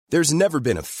There's never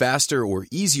been a faster or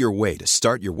easier way to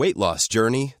start your weight loss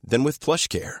journey than with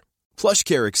PlushCare.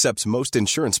 PlushCare accepts most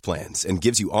insurance plans and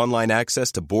gives you online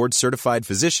access to board-certified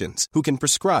physicians who can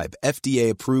prescribe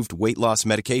FDA-approved weight loss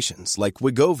medications like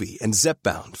Wegovy and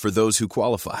Zepbound for those who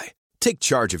qualify. Take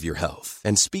charge of your health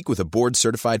and speak with a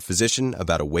board-certified physician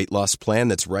about a weight loss plan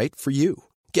that's right for you.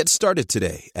 Get started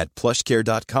today at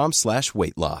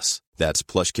plushcare.com/weight loss. That's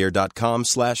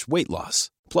plushcare.com/weight loss.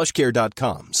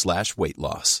 plushcare.com/weight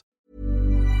loss.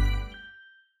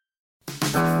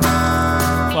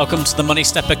 Welcome to the Money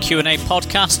Stepper Q&A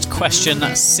podcast. Question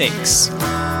 6.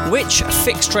 Which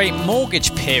fixed rate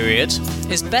mortgage period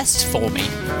is best for me?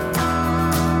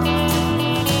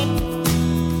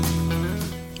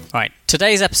 Right,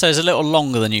 today's episode is a little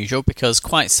longer than usual because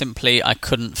quite simply I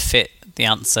couldn't fit the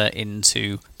answer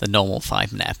into the normal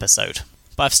 5-minute episode.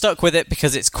 But I've stuck with it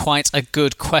because it's quite a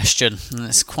good question, and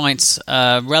it's quite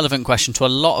a relevant question to a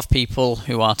lot of people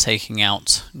who are taking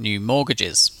out new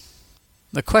mortgages.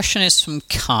 The question is from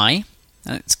Kai,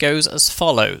 and it goes as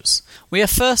follows. We are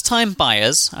first-time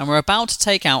buyers, and we're about to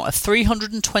take out a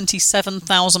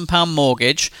 £327,000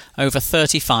 mortgage over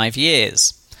 35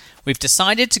 years. We've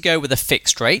decided to go with a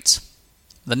fixed rate,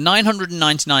 the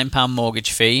 £999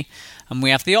 mortgage fee, and we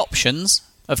have the options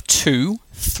of 2,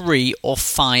 3 or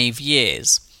 5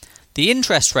 years. The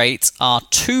interest rates are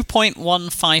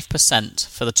 2.15%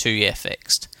 for the 2-year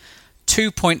fixed,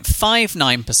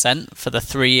 2.59% for the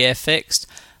 3-year fixed,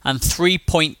 and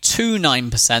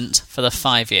 3.29% for the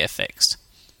 5-year fixed.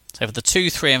 So for the 2,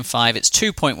 3 and 5 it's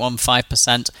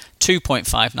 2.15%,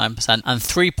 2.59% and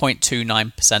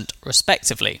 3.29%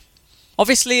 respectively.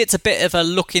 Obviously it's a bit of a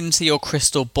look into your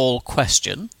crystal ball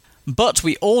question, but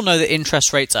we all know that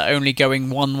interest rates are only going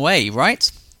one way,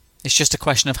 right? It's just a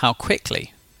question of how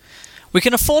quickly. We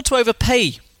can afford to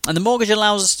overpay, and the mortgage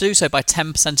allows us to do so by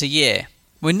 10% a year.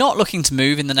 We're not looking to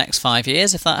move in the next 5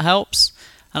 years, if that helps,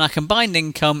 and our combined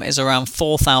income is around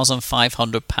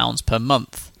 £4,500 per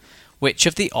month. Which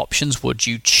of the options would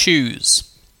you choose?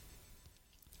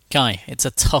 Guy, it's a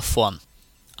tough one.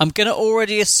 I'm going to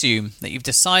already assume that you've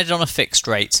decided on a fixed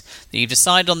rate, that you've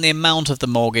decided on the amount of the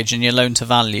mortgage and your loan to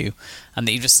value, and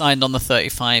that you've decided on the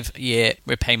 35-year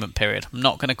repayment period. I'm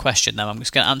not going to question them. I'm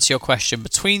just going to answer your question.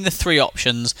 Between the 3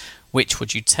 options, which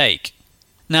would you take?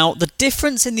 Now, the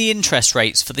difference in the interest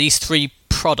rates for these 3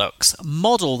 products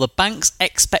model the bank's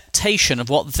expectation of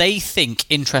what they think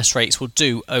interest rates will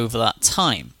do over that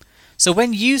time. So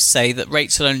when you say that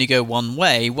rates will only go one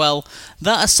way, well,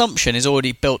 that assumption is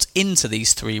already built into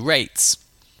these 3 rates.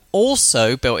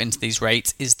 Also built into these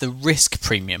rates is the risk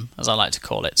premium, as I like to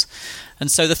call it. And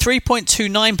so the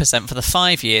 3.29% for the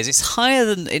 5 years is higher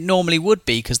than it normally would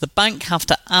be because the bank have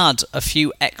to add a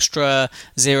few extra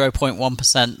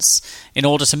 0.1% in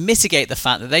order to mitigate the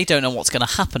fact that they don't know what's going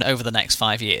to happen over the next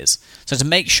 5 years. So to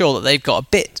make sure that they've got a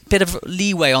bit of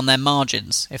leeway on their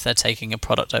margins if they're taking a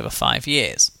product over 5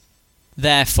 years.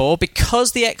 Therefore,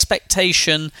 because the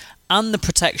expectation and the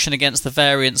protection against the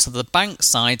variance of the bank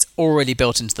side's already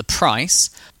built into the price,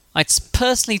 I'd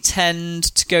personally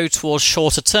tend to go towards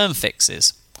shorter term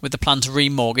fixes, with the plan to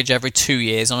remortgage every 2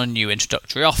 years on a new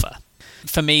introductory offer.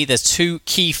 For me, there's 2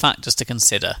 key factors to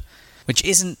consider, which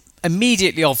isn't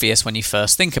immediately obvious when you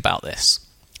first think about this.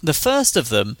 The first of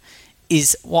them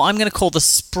is what I'm going to call the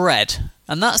spread,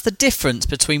 and that's the difference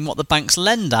between what the banks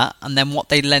lend at and then what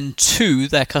they lend to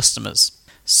their customers.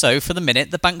 So for the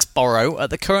minute, the banks borrow at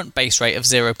the current base rate of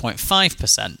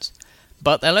 0.5%,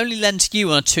 but they'll only lend to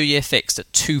you on a 2-year fixed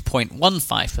at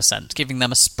 2.15%, giving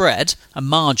them a spread, a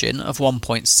margin of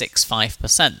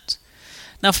 1.65%.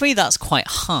 Now for me that's quite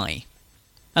high.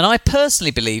 And I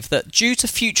personally believe that due to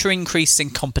future increases in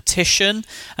competition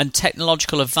and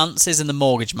technological advances in the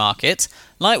mortgage market,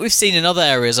 like we've seen in other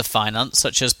areas of finance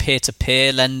such as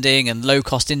peer-to-peer lending and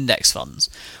low-cost index funds,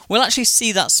 we'll actually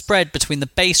see that spread between the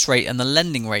base rate and the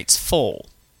lending rates fall.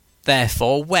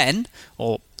 Therefore, when,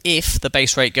 or if the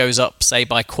base rate goes up, say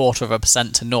by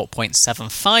 0.25% to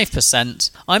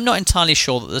 0.75%, I'm not entirely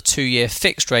sure that the 2-year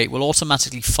fixed rate will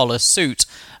automatically follow suit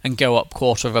and go up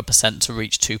 0.25% to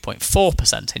reach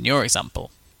 2.4% in your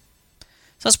example.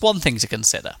 So that's one thing to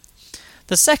consider.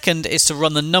 The second is to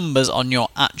run the numbers on your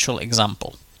actual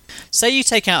example. Say you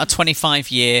take out a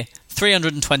 25-year,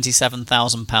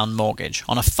 £327,000 mortgage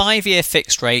on a 5-year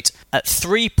fixed rate at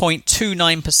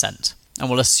 3.29%. and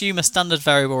we'll assume a standard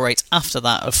variable rate after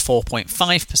that of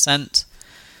 4.5%,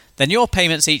 then your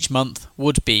payments each month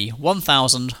would be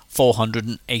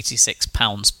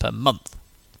 £1,486 per month.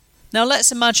 Now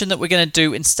let's imagine that we're going to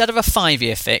do, instead of a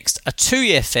 5-year fixed, a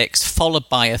 2-year fixed followed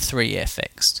by a 3-year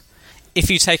fixed.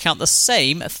 If you take out the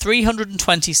same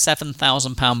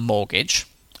 £327,000 mortgage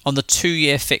on the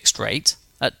 2-year fixed rate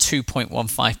at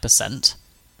 2.15%,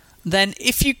 then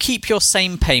if you keep your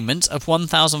same payment of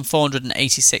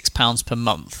 £1,486 per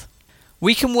month,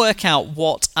 we can work out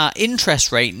what our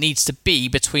interest rate needs to be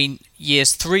between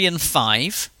years 3 and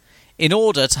 5 in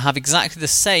order to have exactly the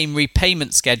same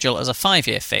repayment schedule as a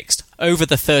 5-year fixed over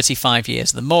the 35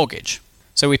 years of the mortgage.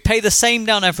 So we pay the same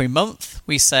down every month.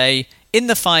 We say in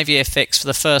the 5-year fix for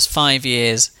the first 5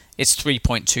 years it's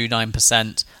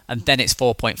 3.29% and then it's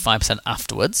 4.5%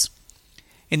 afterwards.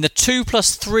 In the 2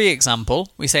 plus 3 example,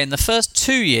 we say in the first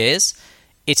 2 years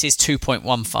it is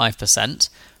 2.15%.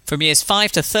 From years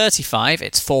 5 to 35,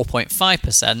 it's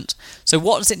 4.5%. So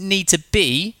what does it need to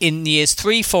be in years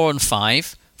 3, 4 and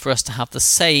 5 for us to have the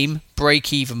same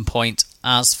break-even point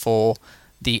as for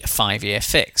the 5-year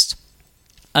fixed?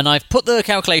 And I've put the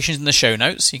calculations in the show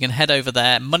notes. You can head over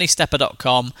there,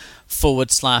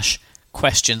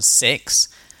 moneystepper.com/question 6.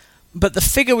 But the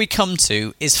figure we come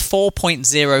to is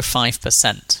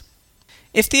 4.05%.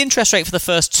 If the interest rate for the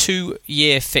first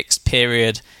 2-year fixed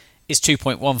period is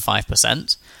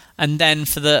 2.15%, and then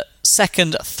for the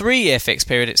second 3-year fixed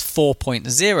period it's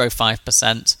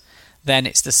 4.05%, then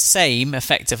it's the same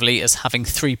effectively as having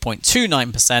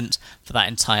 3.29% for that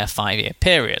entire 5-year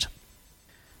period.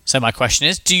 So my question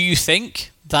is, do you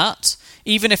think that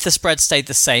even if the spread stayed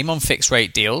the same on fixed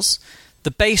rate deals,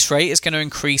 the base rate is going to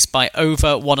increase by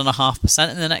over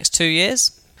 1.5% in the next 2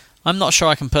 years? I'm not sure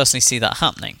I can personally see that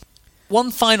happening.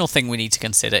 One final thing we need to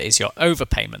consider is your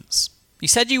overpayments. You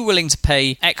said you were willing to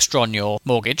pay extra on your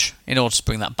mortgage in order to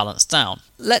bring that balance down.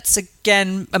 Let's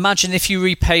again imagine if you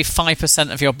repay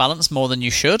 5% of your balance more than you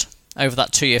should over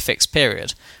that 2-year fixed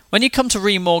period. When you come to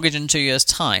remortgage in 2 years'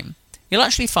 time, you'll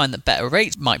actually find that better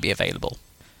rates might be available.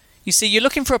 You see, you're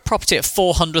looking for a property at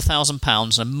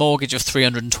 £400,000 and a mortgage of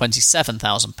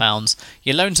 £327,000,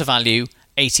 your loan to value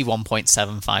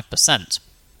 81.75%.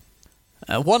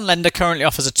 One lender currently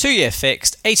offers a 2-year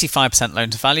fixed, 85% loan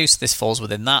to value, so this falls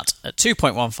within that, at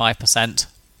 2.15%,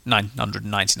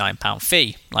 £999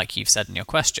 fee, like you've said in your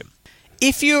question.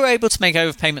 If you were able to make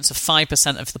overpayments of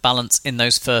 5% of the balance in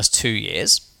those first 2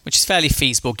 years, which is fairly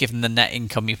feasible given the net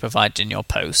income you provided in your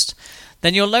post,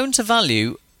 then your loan to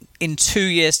value in 2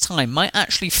 years' time might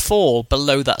actually fall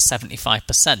below that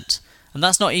 75%. And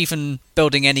that's not even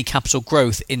building any capital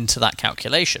growth into that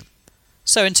calculation.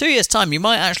 So in 2 years' time, you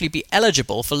might actually be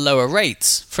eligible for lower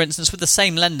rates. For instance, with the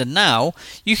same lender now,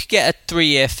 you could get a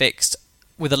 3-year fixed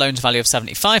with a loan to value of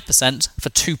 75%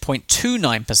 for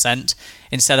 2.29%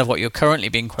 instead of what you're currently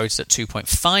being quoted at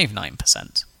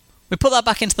 2.59%. We put that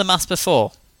back into the maths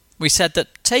before. We said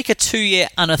that take a 2-year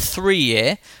and a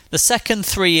 3-year, the second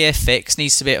 3-year fix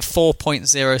needs to be at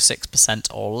 4.06%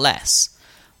 or less.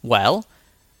 Well,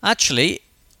 actually,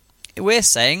 we're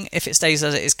saying if it stays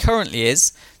as it is currently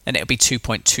is, then it'll be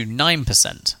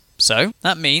 2.29%. So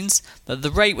that means that the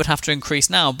rate would have to increase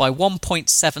now by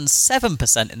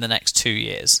 1.77% in the next 2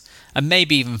 years, and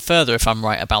maybe even further if I'm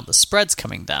right about the spreads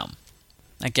coming down.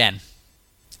 Again,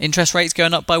 interest rates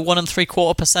going up by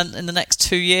 1.75% in the next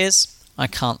 2 years? I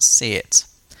can't see it.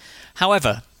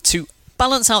 However, to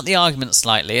balance out the argument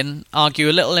slightly and argue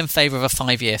a little in favour of a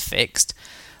 5-year fixed,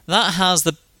 that has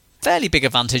the fairly big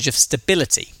advantage of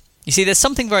stability. You see, there's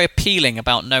something very appealing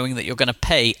about knowing that you're going to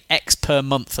pay X per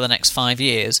month for the next 5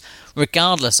 years,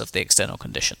 regardless of the external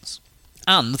conditions,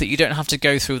 and that you don't have to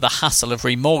go through the hassle of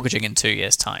remortgaging in 2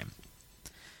 years' time.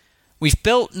 We've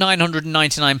built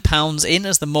 £999 in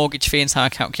as the mortgage fee into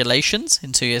our calculations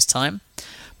in 2 years' time,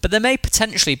 but there may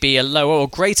potentially be a lower or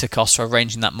greater cost for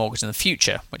arranging that mortgage in the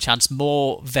future, which adds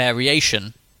more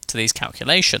variation to these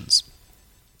calculations.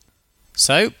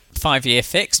 So, 5-year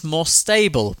fixed, more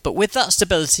stable, but with that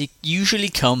stability usually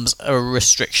comes a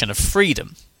restriction of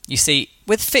freedom. You see,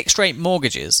 with fixed rate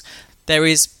mortgages, there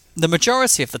is the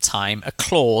majority of the time a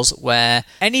clause where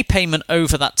any payment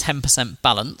over that 10%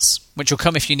 balance, which will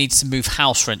come if you need to move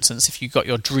house, for instance, if you've got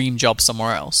your dream job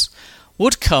somewhere else,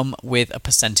 would come with a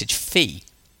percentage fee.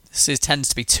 This tends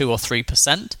to be 2 or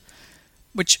 3%,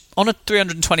 which on a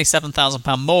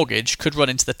 £327,000 mortgage could run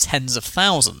into the tens of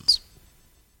thousands.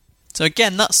 So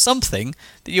again, that's something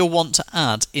that you'll want to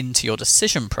add into your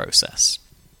decision process.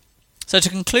 So to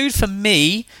conclude, for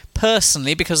me,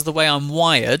 personally, because of the way I'm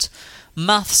wired,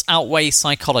 maths outweigh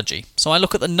psychology. So I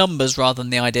look at the numbers rather than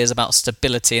the ideas about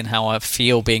stability and how I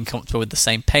feel being comfortable with the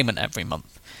same payment every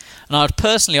month. And I would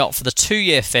personally opt for the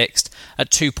 2-year fixed at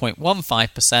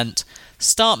 2.15%,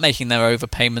 start making their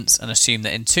overpayments and assume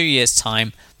that in 2 years'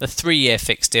 time, the 3-year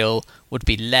fixed deal would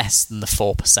be less than the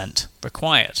 4%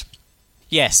 required.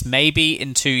 Yes, maybe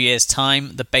in 2 years'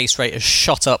 time the base rate has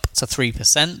shot up to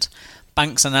 3%,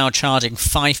 Banks are now charging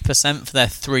 5% for their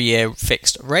 3-year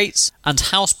fixed rates, and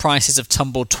house prices have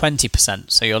tumbled 20%,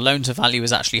 so your loan to value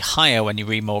is actually higher when you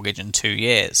remortgage in 2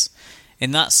 years.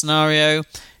 In that scenario,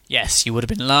 yes, you would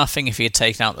have been laughing if you had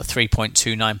taken out the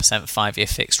 3.29% 5-year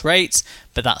fixed rate,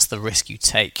 but that's the risk you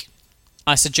take.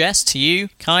 I suggest to you,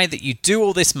 Kai, that you do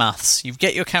all this maths, you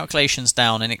get your calculations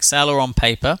down in Excel or on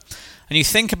paper, and you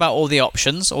think about all the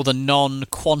options, all the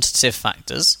non-quantitative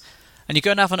factors, and you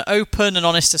go and have an open and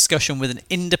honest discussion with an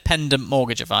independent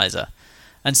mortgage advisor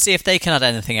and see if they can add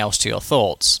anything else to your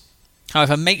thoughts.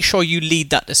 However, make sure you lead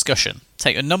that discussion.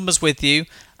 Take your numbers with you,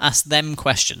 ask them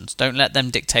questions. Don't let them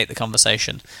dictate the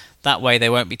conversation. That way they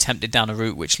won't be tempted down a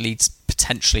route which leads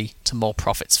potentially to more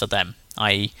profits for them,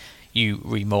 i.e. you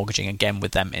remortgaging again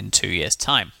with them in 2 years'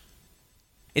 time.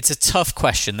 It's a tough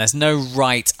question. There's no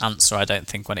right answer, I don't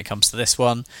think, when it comes to this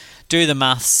one. Do the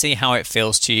maths, see how it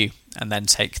feels to you, and then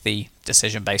take the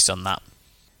decision based on that.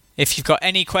 If you've got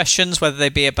any questions, whether they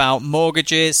be about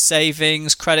mortgages,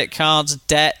 savings, credit cards,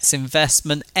 debts,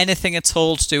 investment, anything at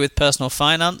all to do with personal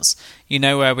finance, you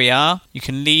know where we are. You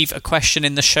can leave a question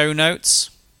in the show notes.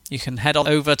 You can head on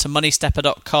over to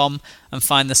moneystepper.com and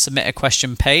find the submit a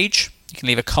question page. You can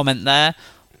leave a comment there,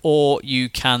 or you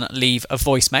can leave a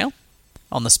voicemail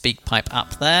on the SpeakPipe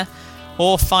app there.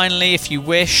 Or finally, if you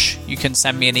wish, you can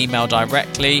send me an email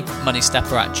directly,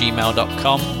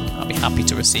 moneystepper@gmail.com. I'll be happy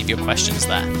to receive your questions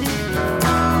there.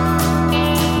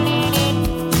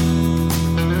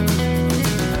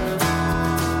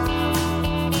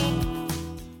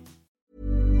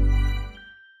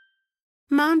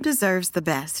 Mom deserves the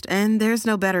best, and there's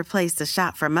no better place to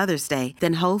shop for Mother's Day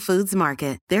than Whole Foods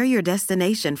Market. They're your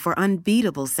destination for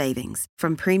unbeatable savings,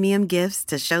 from premium gifts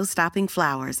to show-stopping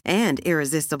flowers and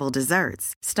irresistible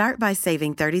desserts. Start by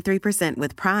saving 33%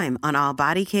 with Prime on all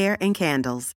body care and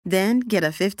candles. Then get a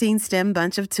 15-stem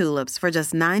bunch of tulips for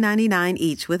just $9.99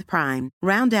 each with Prime.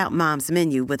 Round out Mom's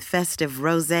menu with festive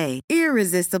rosé,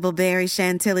 irresistible berry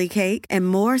chantilly cake, and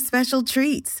more special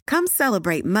treats. Come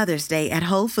celebrate Mother's Day at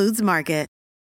Whole Foods Market.